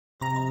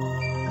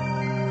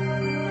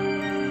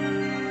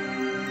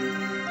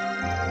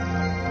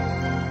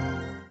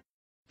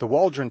The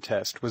Waldron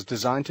test was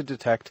designed to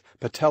detect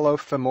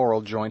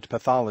patellofemoral joint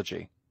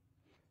pathology.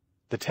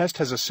 The test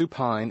has a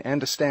supine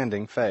and a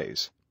standing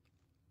phase.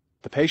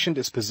 The patient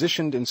is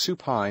positioned in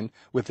supine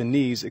with the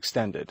knees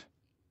extended.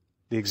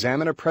 The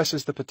examiner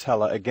presses the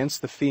patella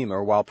against the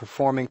femur while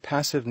performing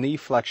passive knee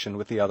flexion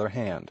with the other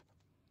hand.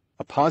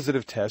 A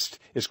positive test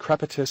is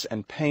crepitus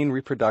and pain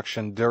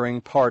reproduction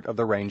during part of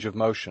the range of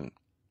motion.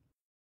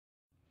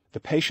 The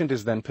patient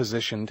is then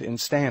positioned in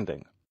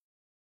standing.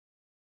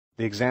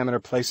 The examiner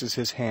places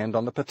his hand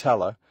on the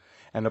patella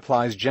and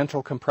applies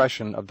gentle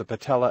compression of the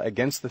patella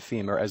against the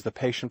femur as the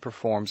patient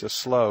performs a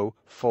slow,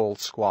 full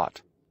squat.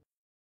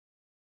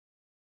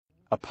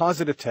 A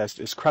positive test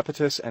is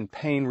crepitus and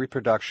pain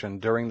reproduction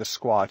during the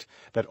squat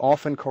that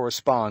often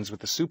corresponds with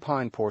the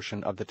supine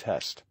portion of the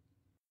test.